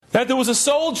that there was a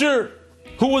soldier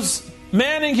who was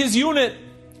manning his unit,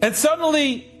 and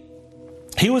suddenly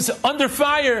he was under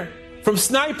fire from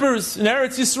snipers in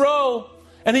Eretz Yisrael,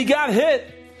 and he got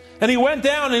hit, and he went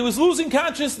down, and he was losing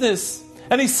consciousness,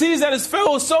 and he sees that his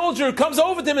fellow soldier comes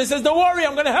over to him and says, "Don't worry,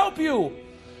 I'm going to help you."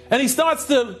 And he starts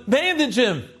to bandage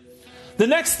him. The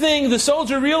next thing, the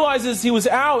soldier realizes he was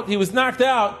out, he was knocked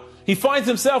out. He finds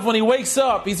himself, when he wakes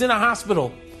up, he's in a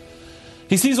hospital.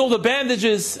 He sees all the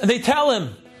bandages, and they tell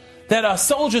him that a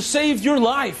soldier saved your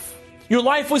life. Your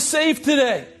life was saved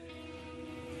today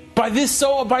by a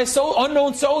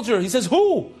unknown soldier. He says,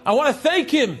 "Who? I want to thank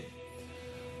him."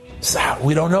 So,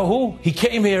 we don't know who. He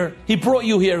came here, he brought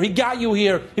you here, he got you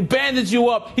here, he bandaged you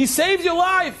up, he saved your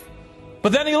life.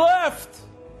 But then he left.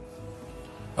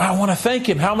 I want to thank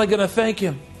him. How am I going to thank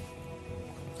him?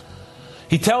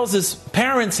 He tells his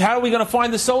parents, how are we going to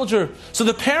find the soldier? So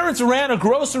the parents ran a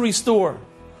grocery store,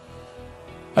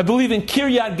 I believe in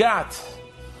Kiryat Gat.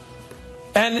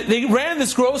 And they ran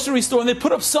this grocery store and they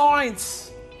put up signs.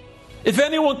 If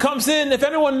anyone comes in, if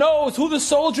anyone knows who the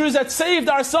soldier is that saved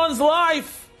our son's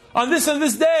life on this and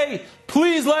this day,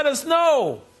 please let us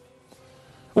know.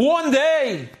 One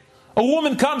day, a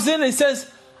woman comes in and he says,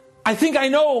 "I think I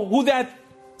know who that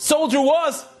soldier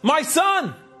was, my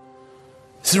son."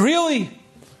 He says, "Really?"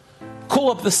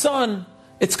 Call up the son,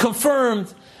 it's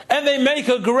confirmed, and they make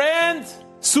a grand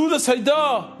Sudas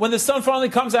Haidah when the son finally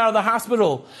comes out of the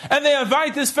hospital. And they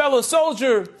invite this fellow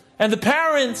soldier and the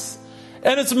parents,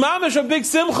 and it's mamish a big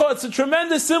simcha, it's a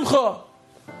tremendous simcha.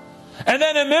 And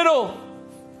then in the middle,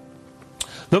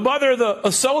 the mother of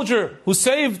a soldier who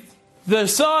saved their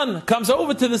son comes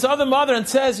over to this other mother and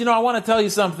says, "I want to tell you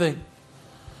something.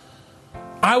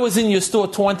 I was in your store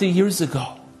 20 years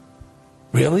ago."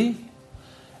 "Really?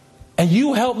 And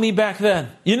you helped me back then."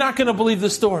 You're not going to believe the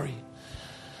story.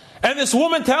 And this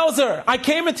woman tells her, "I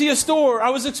came into your store, I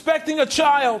was expecting a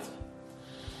child.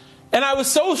 And I was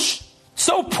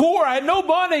so poor, I had no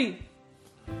money.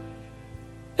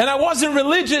 And I wasn't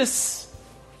religious.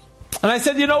 And I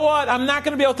said, you know what, I'm not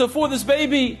going to be able to afford this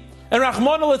baby." And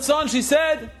Rahman al-Litzlan, she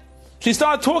said, I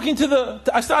started talking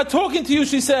to you,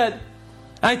 she said.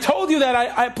 "I told you that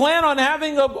I plan on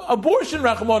having an abortion,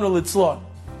 Rahman al-Litzlan.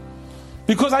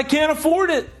 Because I can't afford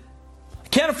it. I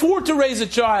can't afford to raise a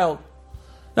child."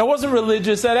 I wasn't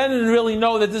religious. I didn't really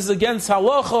know that this is against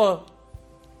halacha.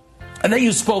 And then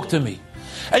you spoke to me.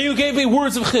 And you gave me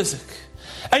words of chizuk.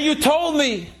 And you told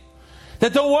me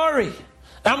that don't worry,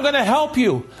 I'm going to help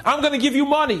you. I'm going to give you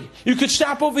money. You could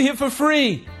shop over here for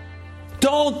free.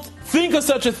 Don't think of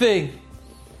such a thing.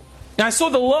 And I saw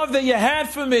the love that you had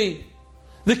for me.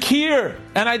 The care.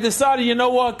 And I decided, you know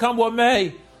what, come what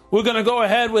may, we're going to go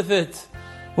ahead with it.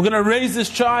 We're going to raise this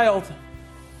child.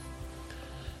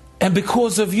 And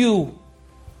because of you,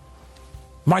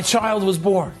 my child was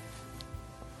born.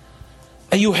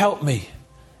 And you helped me.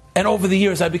 And over the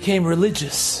years I became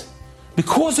religious.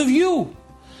 Because of you.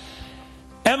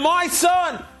 And my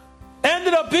son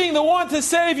ended up being the one to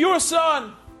save your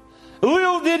son.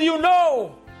 Little did you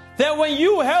know that when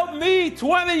you helped me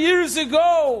 20 years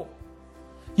ago,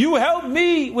 you helped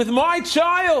me with my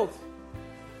child.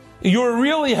 You're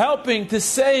really helping to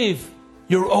save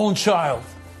your own child.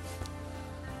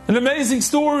 An amazing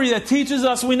story that teaches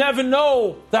us we never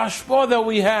know the hashpah that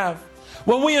we have.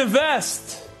 When we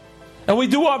invest and we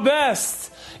do our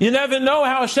best, you never know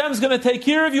how Hashem's going to take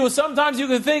care of you. Sometimes you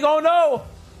can think, oh no,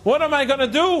 what am I going to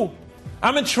do?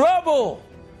 I'm in trouble.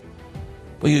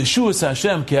 But Yeshua's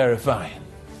Hashem clarifying.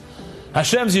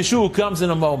 Hashem's Yeshua comes in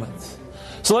a moment.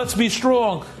 So let's be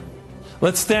strong.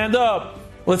 Let's stand up.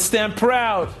 Let's stand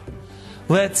proud.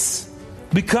 Let's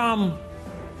become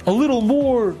a little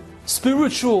more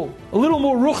spiritual, a little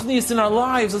more ruchnius in our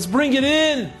lives. Let's bring it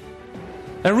in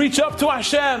and reach up to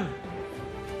Hashem.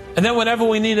 And then whenever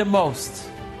we need it most,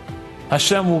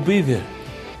 Hashem will be there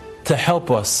to help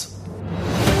us